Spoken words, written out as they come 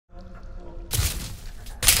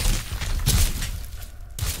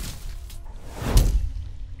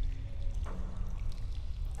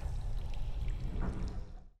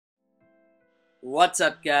What's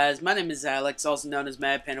up, guys? My name is Alex, also known as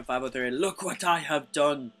MADpanda503. Look what I have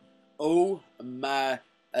done! Oh my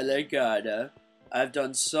alligator. I've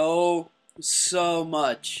done so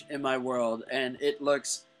much in my world, and it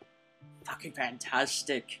looks fucking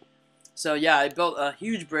fantastic. So yeah, I built a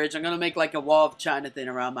huge bridge. I'm gonna make like a wall of China thing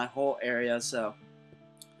around my whole area, so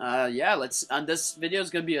yeah, this video is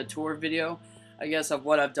gonna be a tour video, I guess, of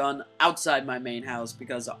what I've done outside my main house,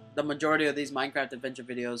 because the majority of these Minecraft adventure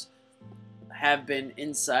videos have been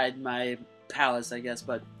inside my palace, I guess.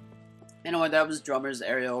 But anyway, that was Drummer's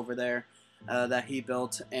area over there that he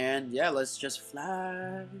built, and yeah, let's just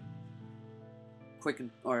fly quick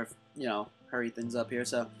or hurry things up here.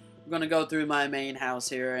 So I'm gonna go through my main house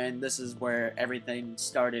here, and this is where everything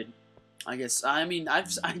started, I guess. I mean, I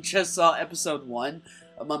just saw episode 1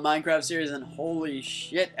 of my Minecraft series, and holy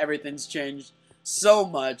shit, everything's changed so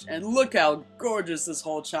much. And look how gorgeous this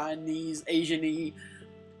whole Chinese, Asian-y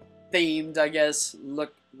themed, I guess,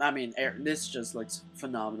 look. I mean, this just looks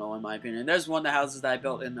phenomenal in my opinion. There's one of the houses that I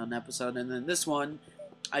built in an episode, and then this one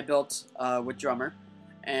I built with Drummer,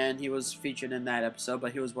 and he was featured in that episode,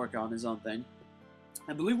 but he was working on his own thing.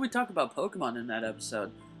 I believe we talked about Pokemon in that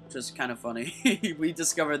episode, which is kind of funny. We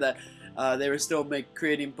discovered that they were still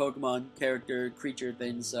creating Pokemon creature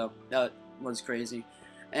things, so that was crazy.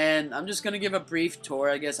 And I'm just going to give a brief tour,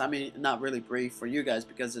 I guess. I mean, not really brief for you guys,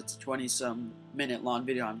 because it's a 20-some minute long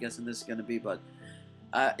video I'm guessing this is going to be, but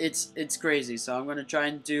it's crazy. So I'm going to try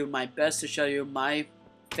and do my best to show you my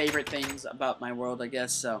favorite things about my world, I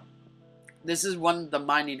guess. So this is one of the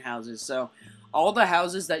mining houses. So all the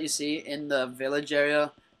houses that you see in the village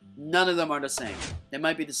area, none of them are the same. They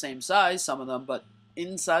might be the same size, some of them, but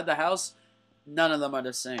inside the house, none of them are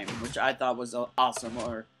the same, which I thought was awesome,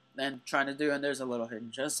 and trying to do. And there's a little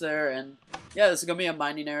hidden chest there, and yeah, this is gonna be a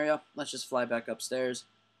mining area. Let's just fly back upstairs.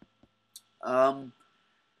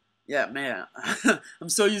 Yeah, man, I'm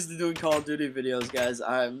so used to doing Call of Duty videos, guys.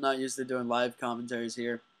 I'm not used to doing live commentaries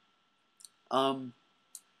here. I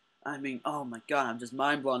mean, oh my god, I'm just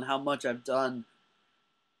mind blown how much I've done.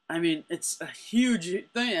 I mean, it's a huge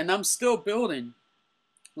thing, and I'm still building.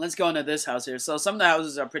 Let's go into this house here. So some of the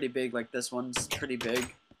houses are pretty big, like this one's pretty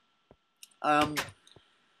big.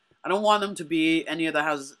 I don't want them to be any of the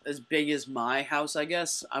houses as big as my house, I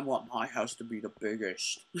guess. I want my house to be the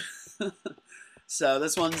biggest. So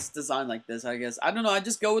this one's designed like this, I guess. I don't know, I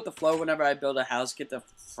just go with the flow whenever I build a house, get the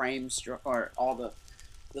frame or all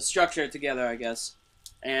the structure together, I guess.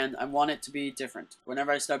 And I want it to be different.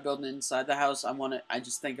 Whenever I start building inside the house, I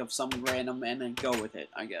just think of something random and then go with it,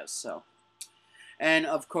 I guess. So, and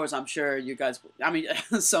of course, I'm sure you guys, I mean,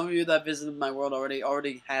 some of you that visited my world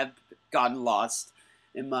already have gotten lost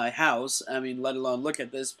in my house. I mean, let alone look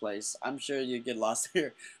at this place. I'm sure you get lost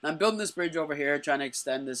here. I'm building this bridge over here, trying to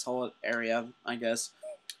extend this whole area, I guess.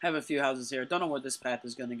 Have a few houses here. Don't know where this path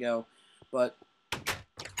is going to go, but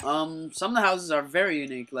some of the houses are very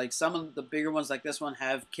unique. Like some of the bigger ones, like this one,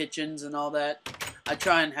 have kitchens and all that. I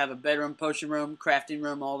try and have a bedroom, potion room, crafting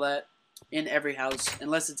room, all that in every house,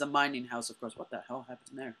 unless it's a mining house, of course. What the hell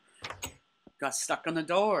happened there? Got stuck on the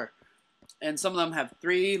door. And some of them have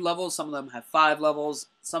 3 levels, some of them have 5 levels,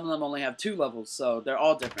 some of them only have 2 levels, so they're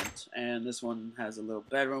all different. And this one has a little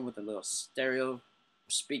bedroom with a little stereo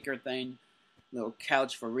speaker thing, little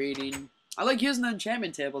couch for reading. I like using the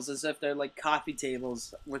enchantment tables as if they're like coffee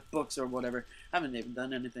tables with books or whatever. I haven't even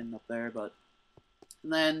done anything up there, but...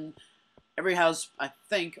 And then every house, I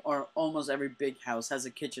think, or almost every big house, has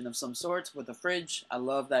a kitchen of some sort with a fridge. I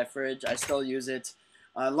love that fridge. I still use it.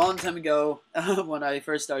 A long time ago, when I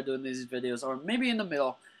first started doing these videos, or maybe in the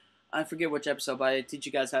middle, I forget which episode, but I teach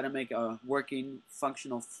you guys how to make a working,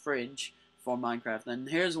 functional fridge for Minecraft. And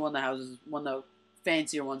here's one of the houses, one of the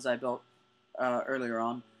fancier ones I built earlier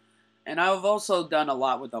on. And I've also done a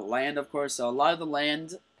lot with the land, of course. So a lot of the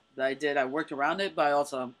land that I did, I worked around it, but I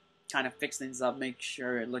also kind of fixed things up, make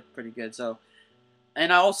sure it looked pretty good. So,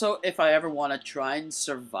 and I also, if I ever want to try and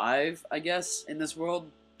survive, I guess, in this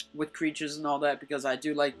world, with creatures and all that, because I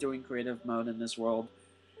do like doing creative mode in this world.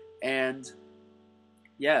 And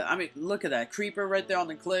yeah, I mean, look at that creeper right there on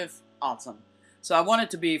the cliff. Awesome. So I want it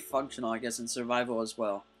to be functional, I guess, in survival as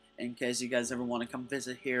well, in case you guys ever want to come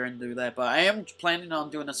visit here and do that. But I am planning on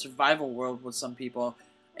doing a survival world with some people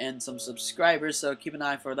and some subscribers, so keep an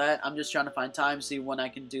eye for that. I'm just trying to find time, see when I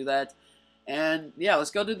can do that. And yeah,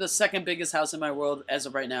 let's go to the second biggest house in my world as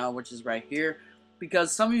of right now, which is right here.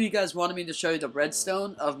 Because some of you guys wanted me to show you the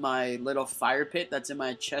redstone of my little fire pit that's in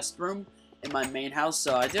my chest room in my main house.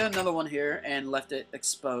 So I did another one here and left it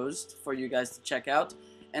exposed for you guys to check out.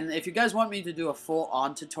 And if you guys want me to do a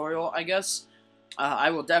full-on tutorial, I guess,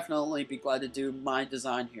 I will definitely be glad to do my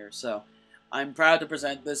design here. So I'm proud to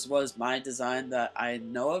present this was my design that I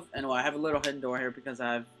know of. And I have a little hidden door here because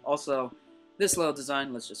I have also this little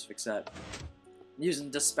design. Let's just fix that. Using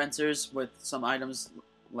dispensers with some items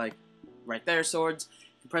like right there, swords.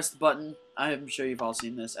 You press the button. I'm sure you've all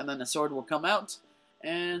seen this. And then the sword will come out.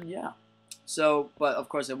 And yeah. So, but of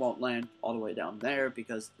course it won't land all the way down there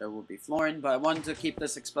because there will be flooring. But I wanted to keep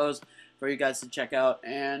this exposed for you guys to check out.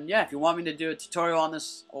 And yeah, if you want me to do a tutorial on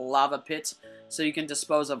this lava pit so you can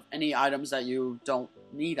dispose of any items that you don't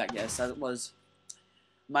need, I guess that was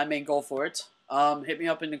my main goal for it. Hit me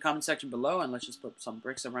up in the comment section below, and let's just put some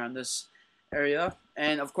bricks around this area.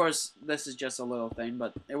 And of course, this is just a little thing,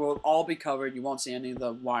 but it will all be covered. You won't see any of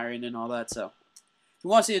the wiring and all that. So if you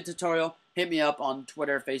want to see a tutorial, hit me up on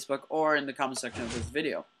Twitter, Facebook, or in the comment section of this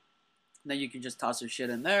video. And then you can just toss your shit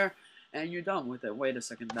in there, and you're done with it. Wait a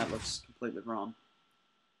second, that looks completely wrong.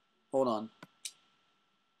 Hold on.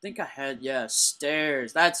 I think I had, yeah,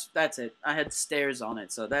 stairs. That's it. I had stairs on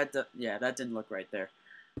it, so that, yeah, that didn't look right there.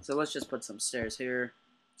 So let's just put some stairs here,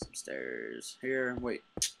 some stairs here. Wait,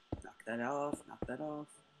 knock that off, knock that off.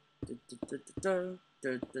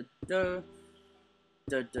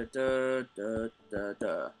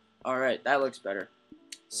 Alright, that looks better.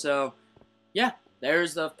 So, yeah,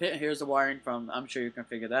 there's the pit. Here's the wiring from, I'm sure you can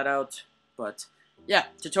figure that out. But, yeah,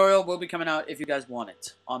 tutorial will be coming out if you guys want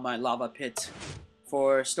it on my lava pit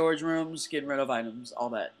for storage rooms, getting rid of items, all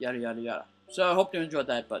that, yada, yada, yada. So, I hope you enjoyed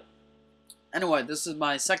that, but anyway, this is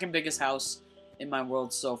my second biggest house in my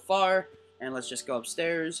world so far. And let's just go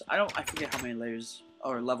upstairs. I forget how many layers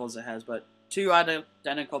or levels it has, but 2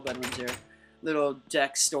 identical bedrooms here. Little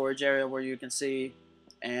deck storage area where you can see.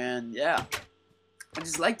 And yeah, I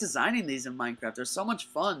just like designing these in Minecraft. They're so much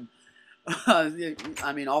fun.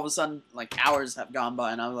 I mean, all of a sudden, like, hours have gone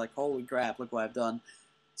by, and I was like, holy crap, look what I've done.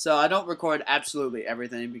 So I don't record absolutely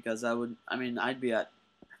everything because I'd be at,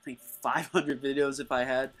 I think, 500 videos if I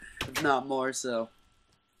had, if not more. So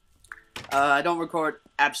I don't record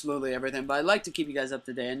absolutely everything, but I like to keep you guys up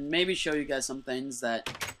to date and maybe show you guys some things that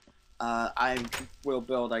I will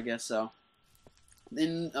build, I guess so.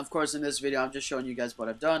 Then, of course, in this video, I'm just showing you guys what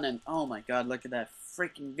I've done, and oh my god, look at that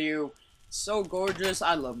freaking view. So gorgeous.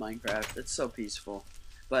 I love Minecraft. It's so peaceful.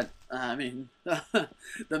 But, I mean,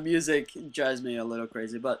 the music drives me a little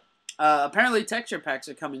crazy. But, apparently texture packs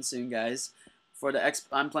are coming soon, guys. For the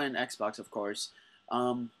I'm playing Xbox, of course.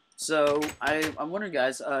 So, I'm wondering,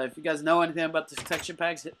 guys, if you guys know anything about the texture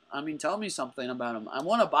packs, I mean, tell me something about them. I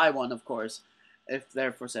want to buy one, of course, if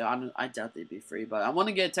they're for sale. I doubt they'd be free, but I want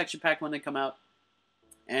to get a texture pack when they come out.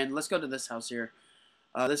 And let's go to this house here.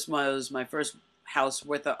 This was my first house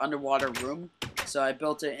with an underwater room. So I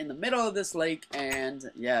built it in the middle of this lake,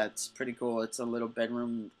 and yeah, it's pretty cool. It's a little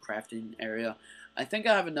bedroom crafting area. I think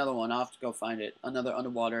I have another one. I'll have to go find it. Another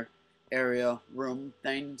underwater area room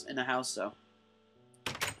thing in the house, so.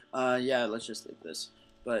 Yeah, let's just leave this.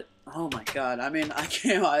 But, oh my god, I mean, I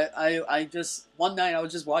can't, I just, one night I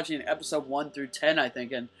was just watching episode 1 through 10, I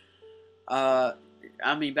think, and, I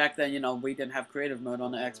mean, back then, you know, we didn't have creative mode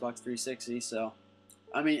on the Xbox 360, so,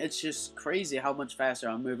 I mean, it's just crazy how much faster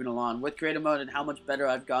I'm moving along with creative mode and how much better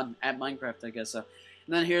I've gotten at Minecraft, I guess, so.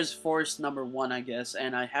 And then here's forest number 1, I guess,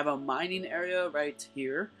 and I have a mining area right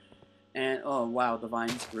here, and, oh, wow, the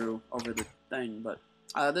vines grew over the thing, but,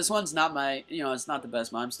 this one's not my, you know, it's not the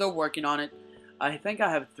best mine. I'm still working on it. I think I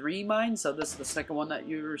have 3 mines, so this is the second one that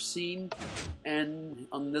you're seeing. And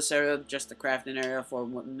on this area, just the crafting area for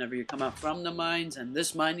whenever you come out from the mines. And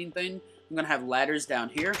this mining thing, I'm going to have ladders down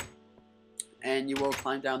here. And you will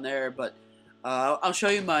climb down there, but I'll show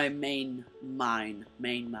you my main mine.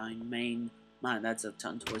 Main mine. That's a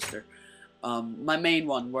tongue twister. My main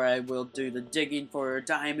one, where I will do the digging for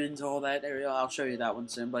diamonds, all that area. I'll show you that one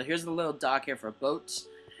soon. But here's the little dock here for boats.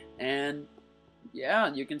 And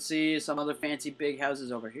yeah, you can see some other fancy big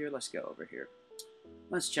houses over here. Let's go over here.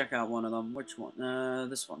 Let's check out one of them. Which one?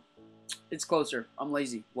 This one. It's closer. I'm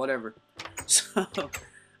lazy. Whatever. So,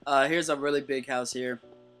 here's a really big house here.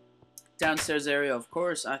 Downstairs area, of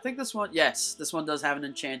course. I think this one, yes, this one does have an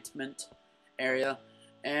enchantment area.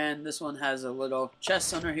 And this one has a little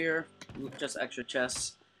chest under here. Just extra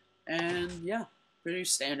chests. And yeah, pretty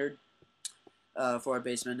standard for a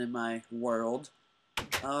basement in my world.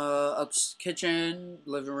 Kitchen,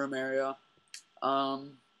 living room area.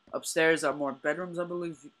 Upstairs are more bedrooms, I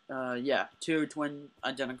believe. Yeah, 2 twin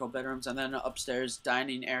identical bedrooms, and then upstairs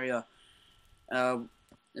dining area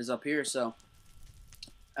is up here. So,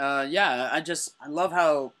 yeah, I love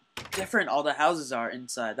how different all the houses are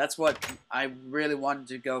inside. That's what I really wanted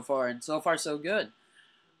to go for, and so far so good.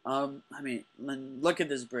 I mean, look at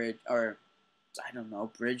this bridge, or I don't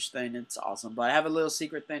know, bridge thing. It's awesome. But I have a little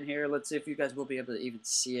secret thing here. Let's see if you guys will be able to even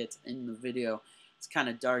see it in the video. It's kind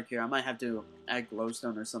of dark here. I might have to add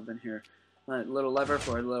glowstone or something here. A little lever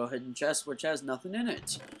for a little hidden chest, which has nothing in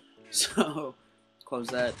it. So, close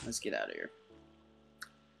that. Let's get out of here.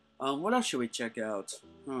 What else should we check out?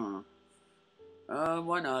 Why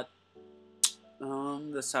not?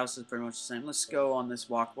 This house is pretty much the same. Let's go on this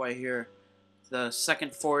walkway here. The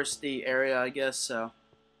second foresty area, I guess, so.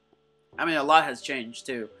 I mean, a lot has changed,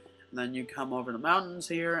 too. And then you come over the mountains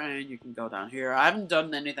here, and you can go down here. I haven't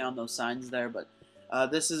done anything on those signs there, but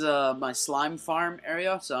this is my slime farm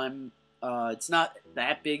area, so I'm, it's not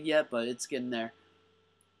that big yet, but it's getting there.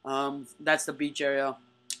 That's the beach area.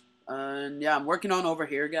 And yeah, I'm working on over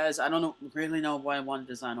here, guys. I don't really know what I want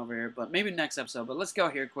to design over here, but maybe next episode. But let's go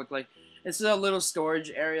here quickly. This is a little storage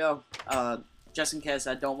area, just in case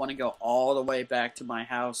I don't want to go all the way back to my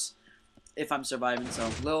house if I'm surviving. So,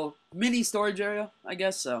 little mini storage area, I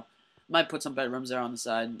guess. So, might put some bedrooms there on the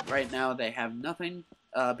side. Right now, they have nothing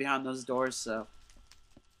behind those doors, so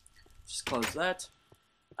just close that.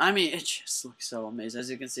 I mean, it just looks so amazing. As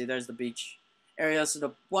you can see, there's the beach area. So,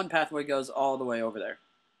 the one pathway goes all the way over there.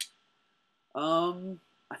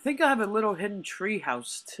 I think I have a little hidden tree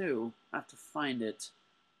house, too. I have to find it.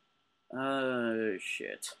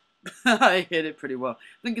 Shit. I hit it pretty well.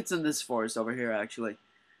 I think it's in this forest over here, actually.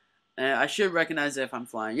 I should recognize it if I'm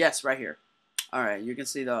flying. Yes, right here. Alright, you can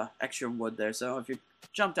see the extra wood there. So if you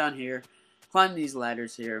jump down here, climb these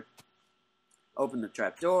ladders here, open the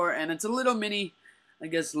trapdoor, and it's a little mini, I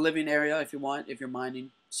guess, living area if you want, if you're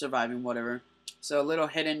mining, surviving, whatever. So a little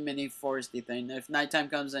hidden mini foresty thing. If nighttime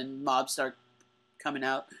comes and mobs start coming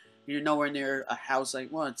out, you're nowhere near a house.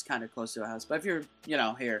 Like, well, it's kind of close to a house, but if you're, you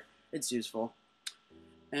know, here, it's useful.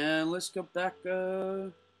 And let's go back.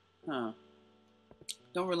 Don't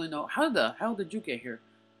really know. How the hell did you get here?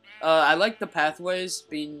 I like the pathways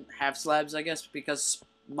being half slabs, I guess, because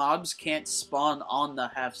mobs can't spawn on the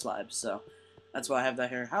half slabs, so that's why I have that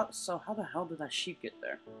here. How the hell did that sheep get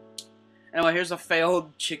there? Anyway, here's a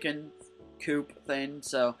failed chicken coop thing,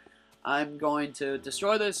 so I'm going to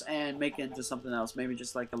destroy this and make it into something else, maybe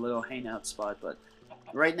just like a little hangout spot, but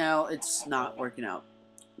right now it's not working out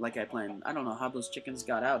like I planned. I don't know how those chickens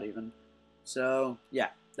got out even. So yeah,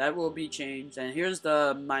 that will be changed. And here's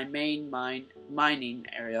my main mining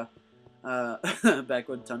area,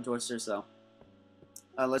 backwood tongue twister. So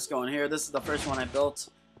let's go in here. This is the first one I built,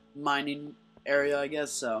 mining area, I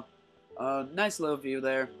guess. So nice little view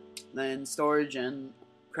there. Then storage and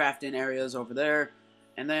crafting areas over there.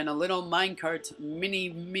 And then a little minecart,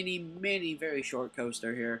 mini, very short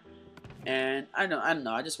coaster here. And I don't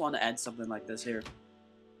know. I just want to add something like this here.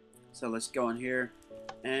 So let's go in here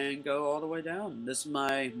and go all the way down. This is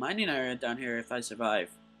my mining area down here if I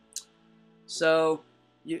survive. So,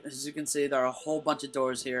 as you can see, there are a whole bunch of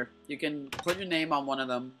doors here. You can put your name on one of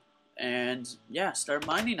them and, yeah, start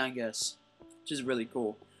mining, I guess. Which is really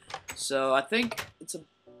cool. So, I think it's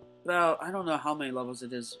about, I don't know how many levels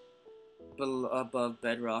it is above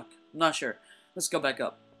bedrock. I'm not sure. Let's go back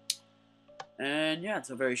up. And, yeah, it's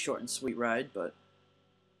a very short and sweet ride, but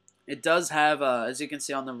it does have, as you can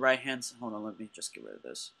see on the right hand side, hold on, let me just get rid of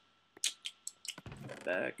this.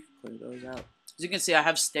 Back, clear those out. As you can see, I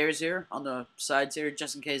have stairs here on the sides here,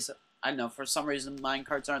 just in case, I don't know, for some reason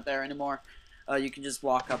minecarts aren't there anymore. You can just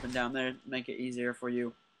walk up and down there, make it easier for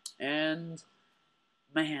you. And,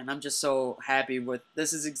 man, I'm just so happy with,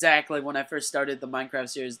 this is exactly when I first started the Minecraft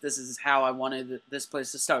series, this is how I wanted this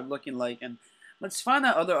place to start looking like. And let's find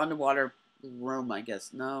that other underwater room, I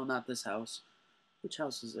guess. No, not this house. Which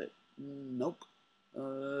house is it? Nope.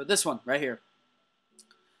 This one, right here.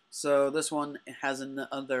 So this one has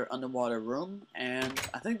another underwater room, and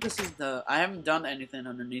I think this is I haven't done anything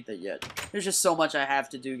underneath it yet. There's just so much I have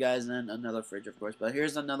to do, guys, and then another fridge, of course. But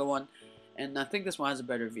here's another one, and I think this one has a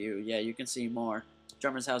better view. Yeah, you can see more.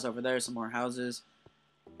 Drummer's house over there, some more houses.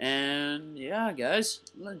 And, yeah, guys.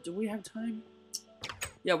 Do we have time?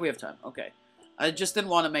 Yeah, we have time. Okay. I just didn't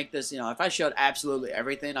want to make this, you know, if I showed absolutely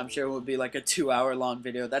everything, I'm sure it would be like a 2-hour-long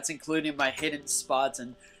video. That's including my hidden spots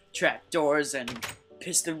and trapdoors and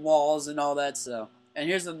piston walls and all that, so. And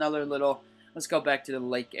here's another little, let's go back to the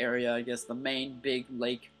lake area, I guess, the main big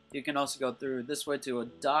lake. You can also go through this way to a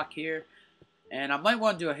dock here. And I might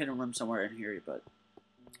want to do a hidden room somewhere in here, but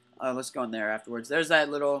let's go in there afterwards. There's that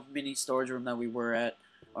little mini storage room that we were at,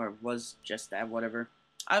 or was just at, whatever.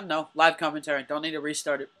 I don't know, live commentary, don't need to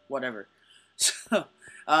restart it, whatever. So,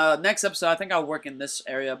 next episode, I think I'll work in this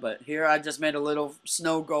area, but here I just made a little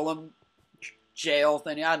snow golem jail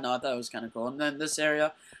thing. I don't know, I thought it was kind of cool. And then this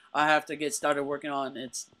area, I have to get started working on.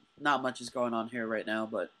 It's not much is going on here right now,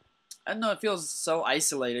 but I don't know, it feels so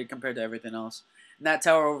isolated compared to everything else. And that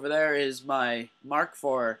tower over there is my mark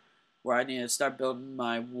for where I need to start building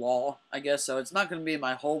my wall, I guess. So it's not going to be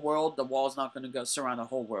my whole world. The wall's not going to go surround the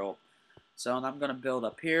whole world. So I'm going to build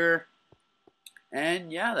up here.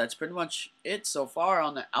 And yeah, that's pretty much it so far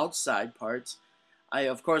on the outside parts. I,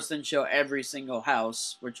 of course, didn't show every single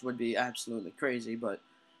house, which would be absolutely crazy. But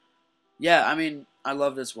yeah, I mean, I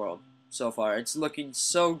love this world so far. It's looking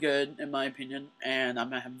so good, in my opinion, and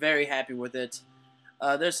I'm very happy with it.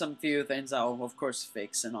 There's some few things I'll, of course,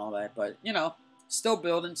 fix and all that, but, you know, still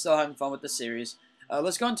building, still having fun with the series.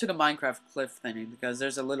 Let's go into the Minecraft cliff thing, because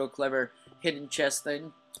there's a little clever hidden chest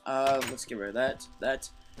thing. Let's get rid of that.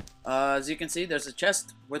 As you can see, there's a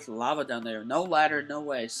chest with lava down there. No ladder, no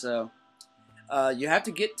way, so... you have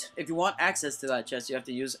to get, if you want access to that chest, you have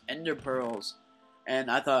to use ender pearls.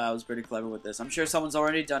 And I thought I was pretty clever with this. I'm sure someone's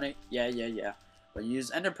already done it. Yeah. But you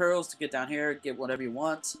use ender pearls to get down here, get whatever you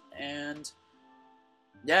want, and...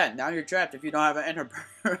 yeah, now you're trapped if you don't have an ender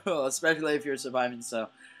pearl, especially if you're surviving, so...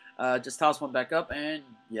 just toss one back up, and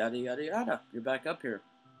yada yada yada. You're back up here.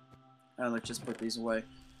 Let's just put these away.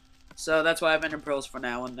 So that's why I have ender pearls for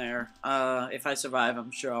now and there. If I survive,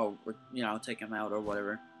 I'm sure I'll, you know, take them out or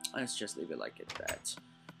whatever. Let's just leave it like that.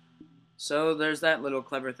 So there's that little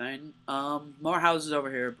clever thing. More houses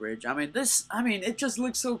over here, bridge. I mean, it just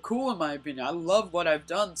looks so cool in my opinion. I love what I've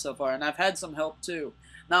done so far, and I've had some help too.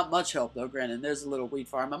 Not much help though, granted. There's a little wheat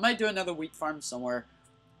farm. I might do another wheat farm somewhere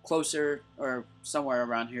closer or somewhere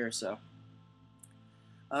around here, so.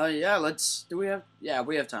 Yeah,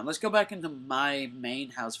 we have time. Let's go back into my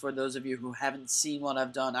main house for those of you who haven't seen what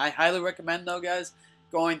I've done. I highly recommend though, guys,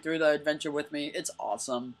 going through the adventure with me. It's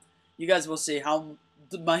awesome. You guys will see how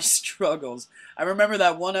my struggles. I remember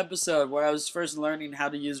that one episode where I was first learning how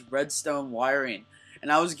to use redstone wiring,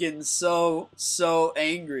 and I was getting so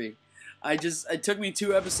angry. It took me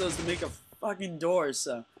 2 episodes to make a fucking door,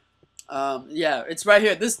 so yeah, it's right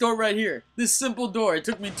here. This door right here. This simple door. It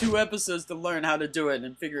took me 2 episodes to learn how to do it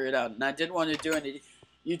and figure it out, and I didn't want to do any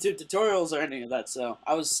YouTube tutorials or any of that, so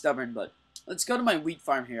I was stubborn. But let's go to my wheat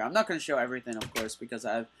farm here. I'm not going to show everything, of course, because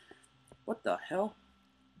I have... what the hell?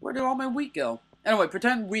 Where did all my wheat go? Anyway,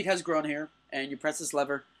 pretend wheat has grown here, and you press this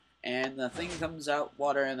lever, and the thing comes out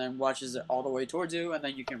water and then washes it all the way towards you, and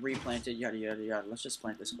then you can replant it, yada yada yada. Let's just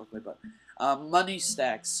plant this quickly, but Money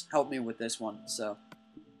Stacks helped me with this one, so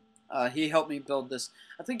he helped me build this.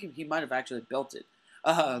 I think he might have actually built it,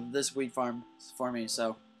 this wheat farm for me,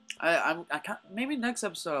 so maybe next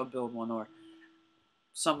episode I'll build one or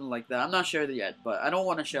something like that. I'm not sure yet, but I don't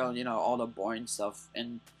want to show, you know, all the boring stuff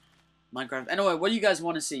in Minecraft. Anyway, what do you guys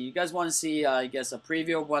want to see? You guys want to see, I guess, a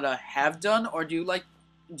preview of what I have done, or do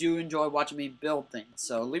you enjoy watching me build things?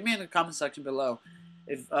 So leave me in the comment section below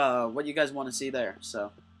if what you guys want to see there.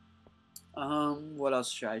 So what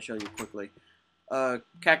else should I show you quickly?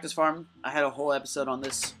 Cactus farm. I had a whole episode on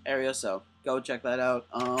this area, so go check that out.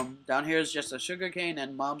 Down here is just a sugarcane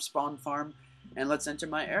and mob spawn farm, and let's enter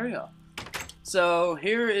my area. So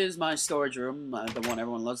here is my storage room, the one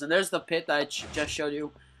everyone loves, and there's the pit that I just showed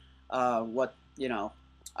you. What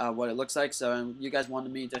it looks like. So you guys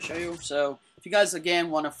wanted me to show you. So if you guys again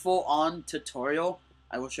want a full-on tutorial,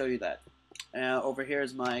 I will show you that. Over here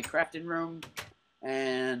is my crafting room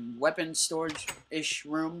and weapon storage-ish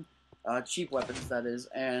room, cheap weapons that is,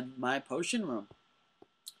 and my potion room.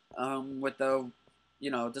 With the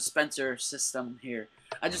dispenser system here.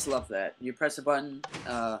 I just love that. You press a button,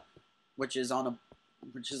 which is on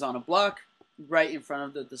a block right in front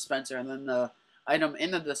of the dispenser, and then the item in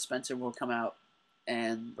the dispenser will come out,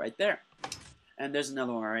 and right there. And there's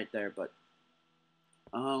another one right there, but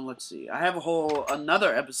let's see. I have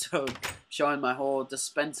another episode showing my whole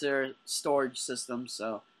dispenser storage system,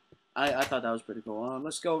 so I thought that was pretty cool.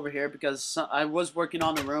 Let's go over here because I was working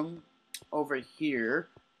on the room over here.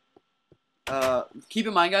 Keep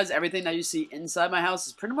in mind, guys, everything that you see inside my house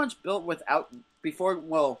is pretty much built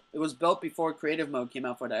it was built before creative mode came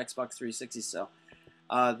out for the Xbox 360, so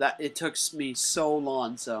that it took me so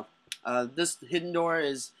long. So this hidden door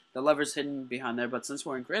is, the lever's hidden behind there, but since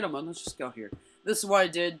we're in creative mode, let's just go here. This is what I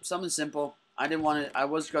did, something simple. I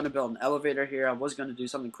was going to build an elevator here, I was going to do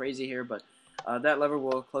something crazy here, but that lever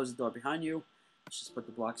will close the door behind you. Let's just put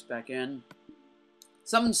the blocks back in.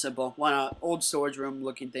 Something simple. Why not? Old storage room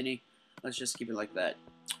looking thingy. Let's just keep it like that.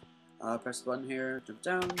 Press the button here, jump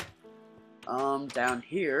down. Down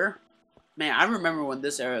here, man, I remember when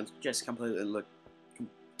this area just completely looked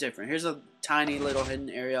different. Here's a tiny little hidden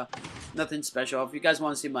area, nothing special. If you guys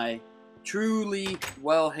want to see my truly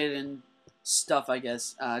well hidden stuff, I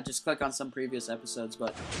guess just click on some previous episodes.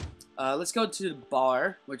 But let's go to the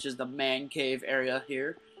bar, which is the man cave area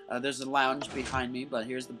here. There's a lounge behind me, but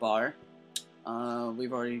here's the bar.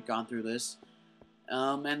 We've already gone through this.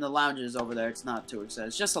 And the lounge is over there. It's not too exciting.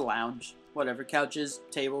 It's just a lounge. Whatever. Couches,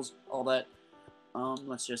 tables, all that.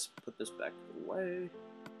 Let's just put this back away.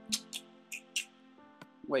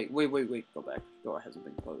 Wait. Go back. Door hasn't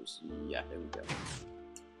been closed. Yeah, there we go.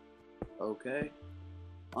 Okay.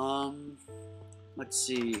 Let's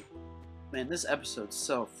see. Man, this episode's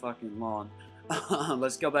so fucking long.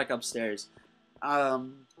 Let's go back upstairs.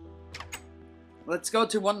 Let's go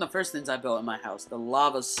to one of the first things I built in my house, the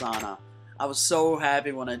lava sauna. I was so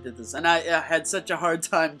happy when I did this, and I had such a hard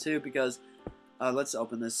time too because let's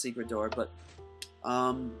open this secret door. But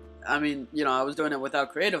I mean, you know, I was doing it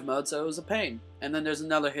without creative mode, so it was a pain. And then there's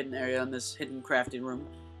another hidden area in this hidden crafting room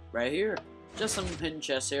right here. Just some hidden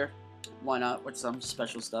chests here. Why not? With some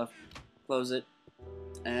special stuff. Close it,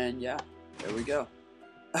 and yeah, there we go.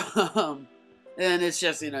 And it's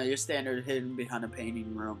just, you know, your standard hidden behind a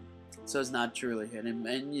painting room. So it's not truly hidden.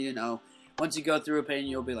 And, you know, once you go through a painting,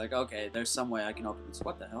 you'll be like, okay, there's some way I can open this.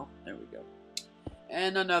 What the hell? There we go.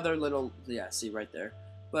 And another little, yeah, see right there.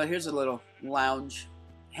 But here's a little lounge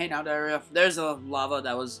hangout area. There's a lava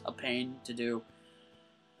that was a pain to do.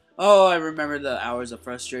 Oh, I remember the hours of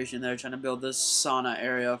frustration there trying to build this sauna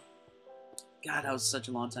area. God, that was such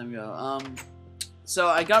a long time ago. So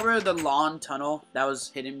I got rid of the lawn tunnel that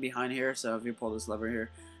was hidden behind here. So if you pull this lever here,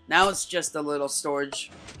 now it's just a little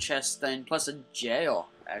storage chest thing plus a jail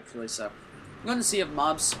actually. So I'm going to see if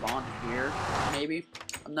mobs spawn here. Maybe,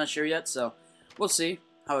 I'm not sure yet. So we'll see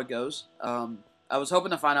how it goes. I was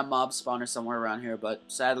hoping to find a mob spawner somewhere around here, but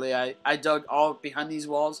sadly I dug all behind these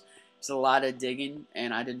walls. It's a lot of digging,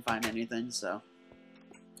 and I didn't find anything. So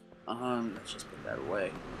let's just put that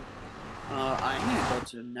away. I need to go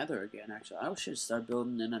to the nether again, actually. I should start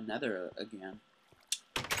building in a nether again.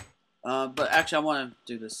 But actually, I want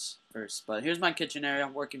to do this first. But here's my kitchen area,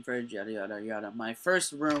 working fridge, yada, yada, yada. My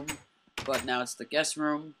first room, but now it's the guest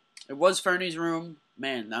room. It was Fernie's room.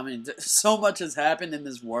 Man, I mean, so much has happened in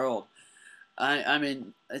this world. I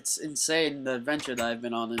mean, it's insane, the adventure that I've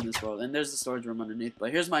been on in this world. And there's the storage room underneath.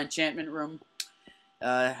 But here's my enchantment room.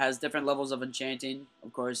 It has different levels of enchanting.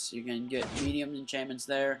 Of course, you can get medium enchantments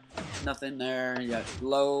there. Nothing there. You got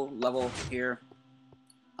low level here.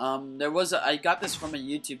 I got this from a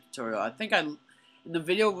YouTube tutorial. I think in the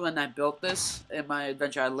video when I built this in my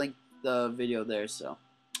adventure, I linked the video there. So,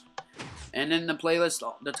 and in the playlist,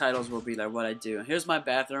 the titles will be there. What I do. Here's my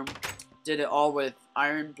bathroom. Did it all with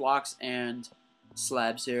iron blocks and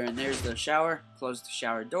slabs here. And there's the shower. Close the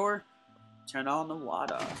shower door. Turn on the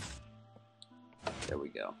water. There we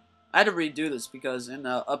go. I had to redo this because in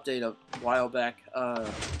the update a while back,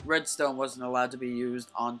 redstone wasn't allowed to be used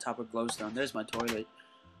on top of glowstone. There's my toilet.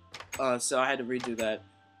 So I had to redo that.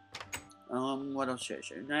 What else should I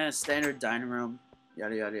show? Standard dining room.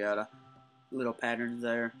 Yada, yada, yada. Little patterns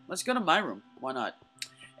there. Let's go to my room. Why not?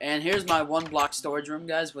 And here's my 1-block storage room,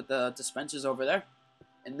 guys, with the dispensers over there.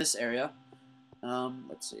 In this area.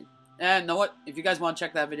 Let's see. And you know what? If you guys want to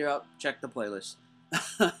check that video out, check the playlist.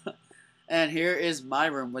 And here is my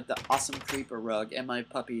room with the awesome creeper rug and my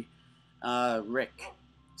puppy, Rick.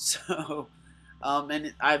 So,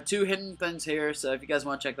 and I have 2 hidden things here, so if you guys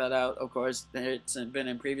want to check that out, of course, it's been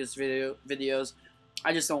in previous videos.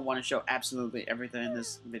 I just don't want to show absolutely everything in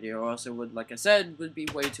this video, or else it would, like I said, would be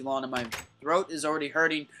way too long, and my throat is already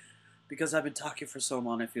hurting because I've been talking for so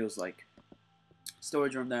long, it feels like.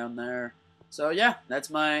 Storage room down there. So, yeah, that's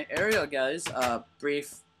my area, guys.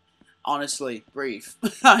 Brief. Honestly, brief.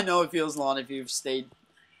 I know it feels long if you've stayed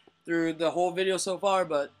through the whole video so far,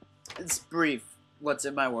 but it's brief what's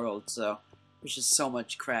in my world, so there's just so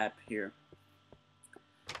much crap here.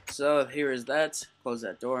 So here is that. Close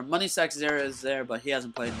that door. Money Stacks area is there, but he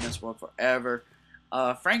hasn't played in this world forever.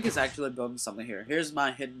 Frank is actually building something here. Here's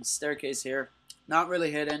my hidden staircase here. Not really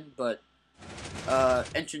hidden, but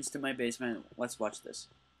entrance to my basement. Let's watch this.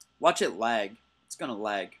 Watch it lag. It's gonna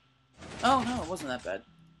lag. Oh no, it wasn't that bad.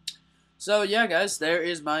 So yeah, guys, there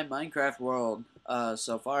is my Minecraft world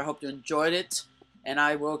so far. I hope you enjoyed it, and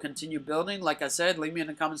I will continue building. Like I said, leave me in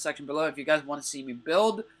the comment section below if you guys want to see me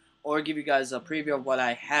build, or give you guys a preview of what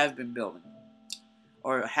I have been building,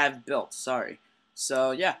 or have built, sorry.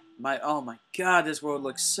 So yeah, oh my god, this world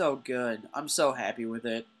looks so good. I'm so happy with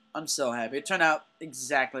it. I'm so happy. It turned out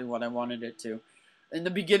exactly what I wanted it to. In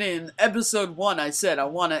the beginning, in episode 1, I said I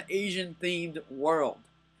want an Asian-themed world,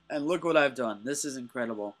 and look what I've done. This is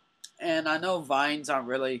incredible. And I know vines aren't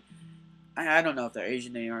really, I don't know if they're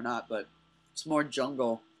Asian or not, but it's more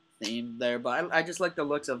jungle themed there. But I just like the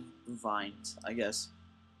looks of vines, I guess.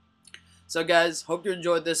 So guys, hope you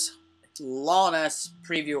enjoyed this long-ass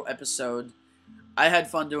preview episode I had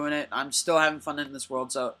fun doing it. I'm still having fun in this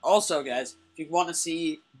world. So, also, guys, if you want to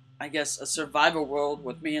see, I guess, a survival world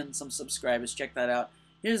with me and some subscribers, check that out.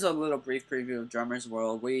 Here's a little brief preview of Drummer's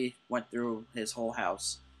World. We went through his whole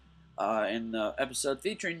house in the episode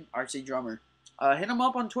featuring RC Drummer. Hit him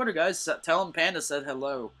up on Twitter, guys. Tell him Panda said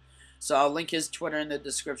hello. So I'll link his Twitter in the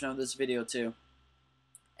description of this video, too.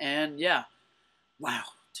 And, yeah. Wow.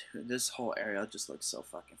 Dude, this whole area just looks so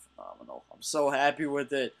fucking phenomenal. I'm so happy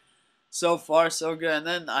with it. So far, so good. And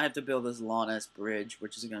then I have to build this long-ass bridge,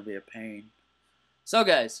 which is going to be a pain. So,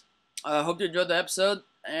 guys, I hope you enjoyed the episode.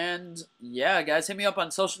 And, yeah, guys, hit me up on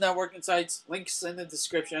social networking sites. Links in the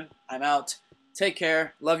description. I'm out. Take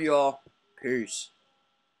care. Love you all. Peace.